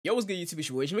Yo, what's good, YouTube? It's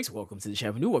your Ejahmix. Welcome to the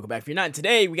channel. Welcome back if you're not. And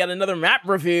today, we got another map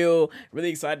reveal.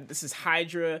 Really excited. This is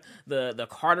Hydra, the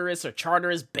Charteris or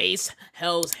Charteris base,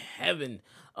 Hell's Heaven.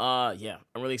 Yeah,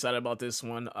 I'm really excited about this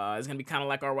one. It's gonna be kind of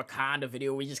like our Wakanda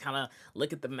video. We just kind of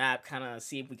look at the map, kind of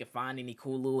see if we can find any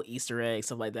cool little Easter eggs,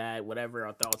 stuff like that, whatever,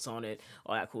 our thoughts on it,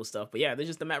 all that cool stuff. But yeah, this is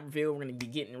just the map reveal. We're gonna be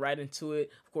getting right into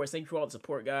it. Of course, thank you for all the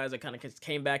support, guys. I kind of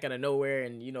came back out of nowhere,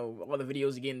 and you know, all the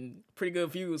videos are getting pretty good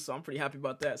views, so I'm pretty happy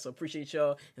about that. So appreciate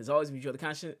y'all. As always, if you enjoy the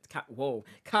content,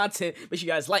 make sure you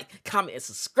guys like, comment, and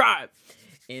subscribe.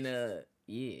 And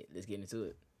yeah, let's get into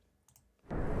it.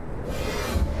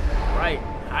 Right,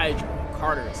 Hydra,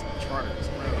 Charteris,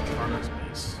 Charteris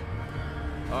base.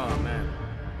 Oh man,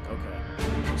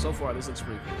 okay. So far, this looks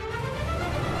pretty cool.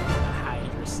 The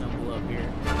Hydra symbol up here.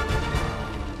 I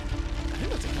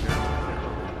think that's a character.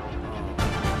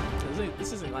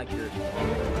 This isn't like your.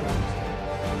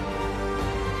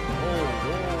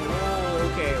 Whoa,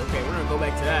 okay. We're gonna go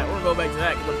back to that.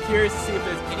 Because I'm curious to see if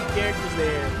there's any characters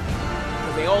there.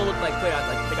 Because they all look like clear.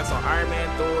 I think I saw Iron Man,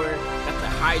 Thor, got the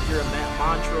Hydra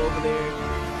mantra over there.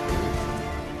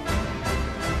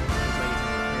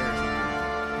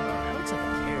 That looks like a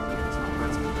character. It's not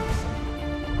important.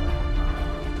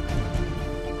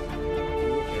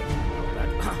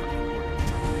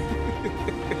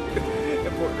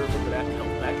 Important to remember that.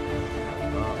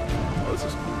 Oh, this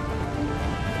is cool.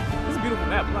 This is a beautiful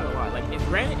map. I'm not gonna lie. Like,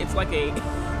 granted, it's like a,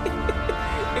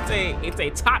 it's a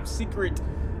top secret.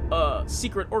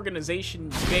 Secret organization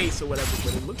base or whatever,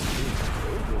 but it looks good.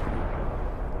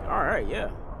 All right, yeah,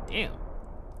 damn,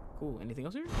 cool. Anything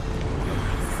else here?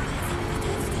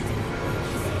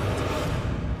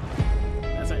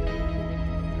 That's it.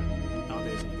 Oh,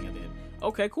 there's anything I did.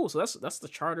 Okay, cool. So that's the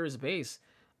Charteris base.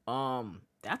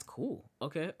 That's cool.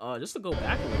 Okay, just to go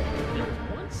back a little bit, there was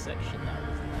one section that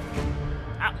was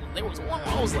like, there was one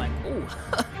where I was like, ooh,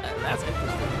 that's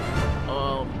interesting.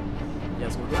 Yeah,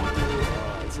 so we're going through.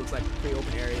 This looks like a pretty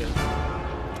open area.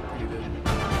 Pretty good.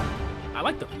 I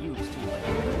like the views too. Like,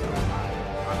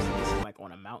 obviously, this is like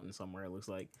on a mountain somewhere. It looks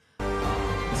like.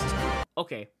 This is cool.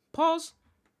 Okay, pause.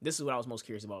 This is what I was most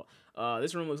curious about.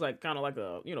 This room looks like kind of like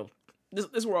a, you know, this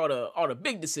is where all the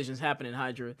big decisions happen in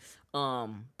Hydra.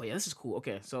 But yeah, this is cool.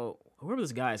 Okay, so whoever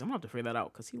this guy is, I'm gonna have to figure that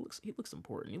out because he looks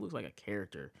important. He looks like a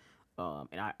character.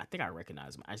 And I think I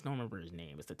recognize him. I just don't remember his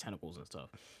name. It's the tentacles and stuff.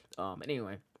 But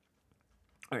anyway.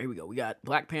 All right, here we go. We got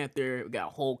Black Panther. We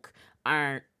got Hulk,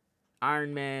 Iron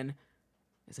Man.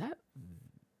 Is that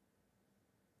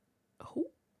who?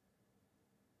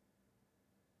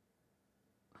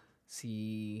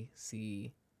 See,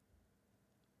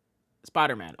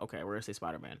 Spider-Man. Okay, we're gonna say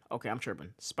Spider-Man. Okay, I'm tripping.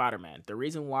 Spider-Man. The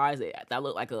reason why is that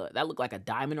looked like a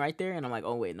diamond right there, and I'm like,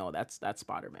 oh wait, no, that's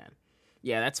Spider-Man.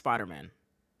 Yeah, that's Spider-Man.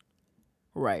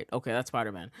 Right, okay, that's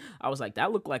Spider-Man. I was like,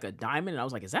 that looked like a diamond, and I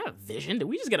was like, is that a Vision? Did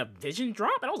we just get a Vision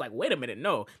drop? And I was like, wait a minute,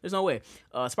 no, there's no way.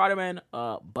 Spider-Man,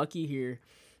 Bucky here,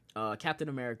 Captain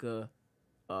America,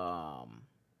 or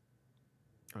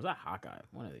is that Hawkeye?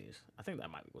 One of these. I think that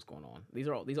might be what's going on. These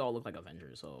all look like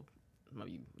Avengers, so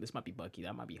this might be Bucky,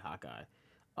 that might be Hawkeye.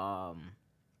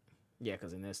 Yeah,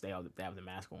 because in this they have the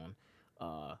mask on.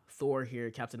 Thor here,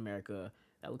 Captain America.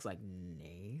 That looks like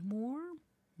Namor,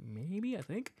 maybe, I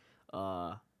think.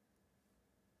 Who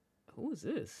is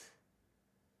this?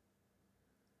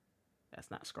 That's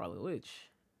not Scarlet Witch.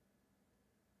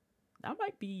 That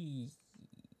might be.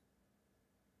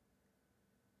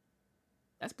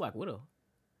 That's Black Widow.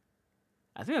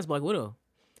 I think that's Black Widow.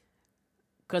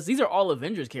 Because these are all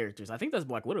Avengers characters. I think that's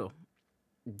Black Widow.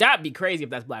 That'd be crazy if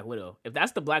that's Black Widow. If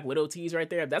that's the Black Widow tease right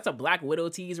there, if that's a Black Widow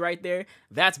tease right there,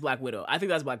 that's Black Widow. I think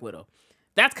that's Black Widow.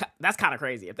 That's kind of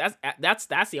crazy. If that's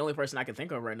the only person I can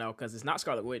think of right now, because it's not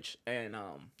Scarlet Witch, and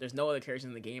there's no other characters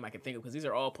in the game I can think of, because these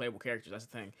are all playable characters. That's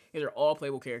the thing. These are all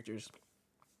playable characters.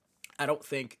 I don't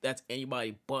think that's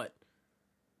anybody but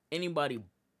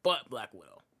Black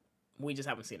Widow. We just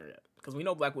haven't seen her yet, because we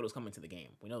know Black Widow's coming to the game.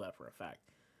 We know that for a fact.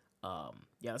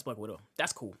 Yeah, that's Black Widow.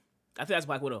 That's cool. I think that's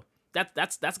Black Widow.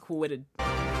 That's a cool way to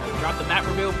drop the map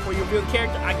reveal before you reveal the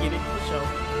character. I get it for sure.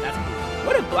 That's cool.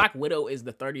 What if Black Widow is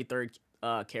the 33rd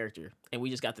character, and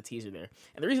we just got the teaser there?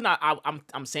 And the reason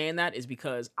I'm saying that is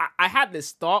because I had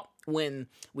this thought when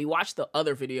we watched the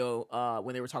other video,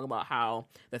 when they were talking about how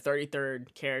the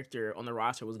 33rd character on the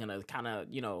roster was gonna kind of,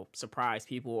 you know, surprise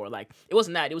people, or like, it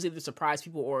wasn't that. It was either surprise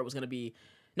people or it was gonna be,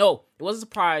 no, it wasn't a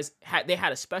surprise. They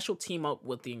had a special team up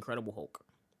with the Incredible Hulk.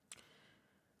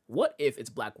 What if it's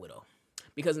Black Widow?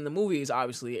 Because in the movies,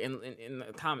 obviously, in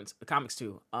the comics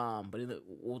too, but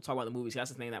we'll talk about the movies. That's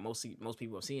the thing that most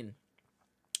people have seen.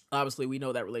 Obviously, we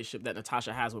know that relationship that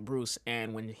Natasha has with Bruce,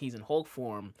 and when he's in Hulk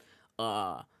form,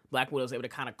 Black Widow's able to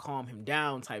kind of calm him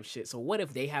down type shit. So what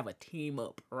if they have a team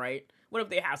up, right? What if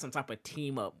they have some type of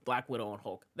team up, Black Widow and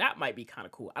Hulk? That might be kind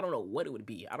of cool. I don't know what it would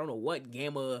be. I don't know what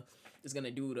Gamma is gonna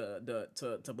do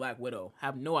to Black Widow. I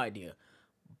have no idea.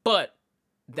 But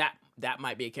that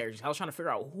might be a character. I was trying to figure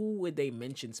out who would they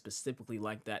mention specifically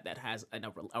like that has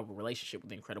a relationship with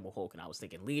the Incredible Hulk, and I was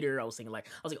thinking leader. I was thinking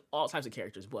all types of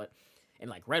characters, but. And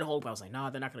like Red Hulk, I was like,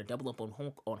 nah, they're not gonna double up on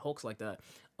Hulks like that.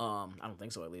 I don't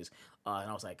think so, at least. And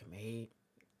I was like, mate,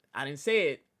 I didn't say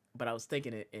it, but I was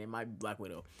thinking it, and it might be Black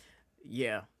Widow.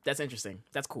 Yeah, that's interesting.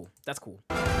 That's cool. That's cool.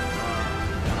 Got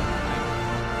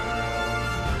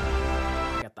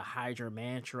the Hydra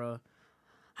mantra.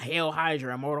 Hail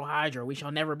Hydra, immortal Hydra, we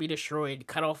shall never be destroyed.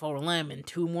 Cut off our limb, and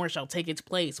 2 more shall take its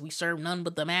place. We serve none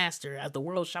but the master, as the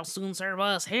world shall soon serve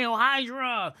us. Hail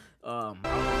Hydra! I don't know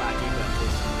if I gave that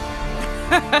this.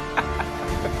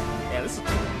 Yeah, this is cool.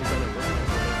 This other version is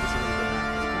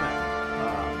really good map.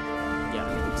 Yeah, I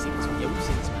think we've seen this one. Yeah, we've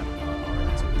seen this map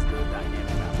already. So it's good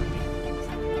dynamic map for me.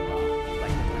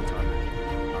 Like the Hydra Charteris.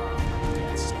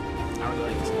 Yeah, it's I really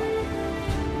like this map.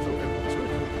 It's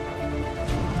really cool.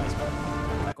 Nice map. I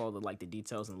like all the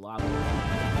details in the lobby.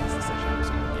 It's the section I was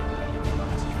going to get.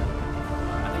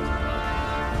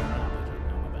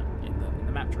 In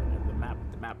the map trailer, the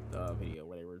map video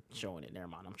where they were showing it. Never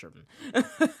mind, I'm tripping.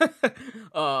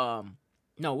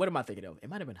 No, what am I thinking of? It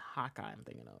might have been Hawkeye I'm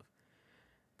thinking of.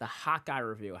 The Hawkeye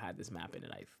reveal had this map in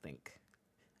it, I think.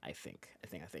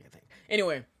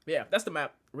 Anyway, yeah, that's the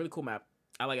map. Really cool map.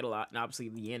 I like it a lot. And obviously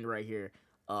the end right here.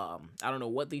 I don't know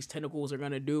what these tentacles are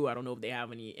gonna do. I don't know if they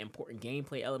have any important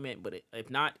gameplay element, but if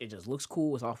not, it just looks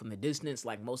cool. It's off in the distance.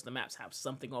 Like most of the maps have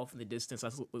something off in the distance.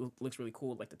 That looks really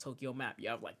cool. Like the Tokyo map, you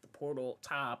have like the portal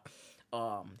top.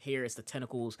 Here it's the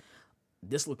tentacles.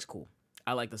 This looks cool.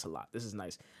 I like this a lot. This is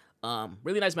nice.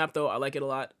 Really nice map though. I like it a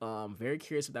lot. Very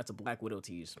curious if that's a Black Widow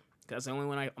tease. That's the only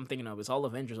one I'm thinking of. It's all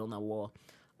Avengers on that wall.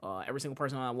 Every single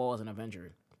person on that wall is an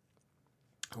Avenger.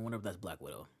 I wonder if that's Black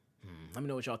Widow. Let me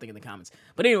know what y'all think in the comments.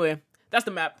 But anyway, that's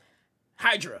the map.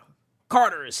 Hydra,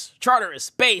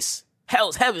 Charteris, Base,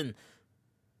 Hell's Heaven.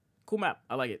 Cool map.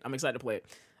 I like it. I'm excited to play it.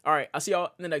 All right, I'll see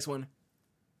y'all in the next one.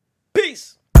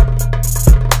 Peace.